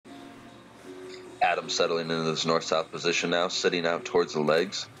Adam settling into this north-south position now, sitting out towards the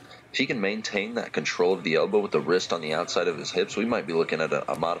legs. If he can maintain that control of the elbow with the wrist on the outside of his hips, we might be looking at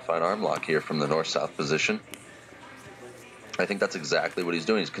a modified arm lock here from the north-south position. I think that's exactly what he's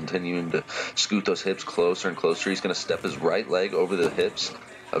doing. He's continuing to scoot those hips closer and closer. He's going to step his right leg over the hips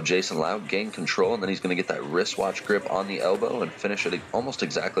of Jason Lau, gain control, and then he's going to get that wristwatch grip on the elbow and finish it almost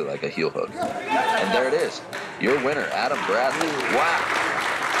exactly like a heel hook. And there it is. Your winner, Adam Bradley. Wow.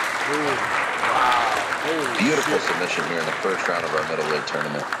 Beautiful submission here in the first round of our middleweight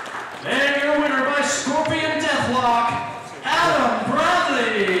tournament. And your winner by Scorpion Deathlock, Adam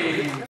Bradley.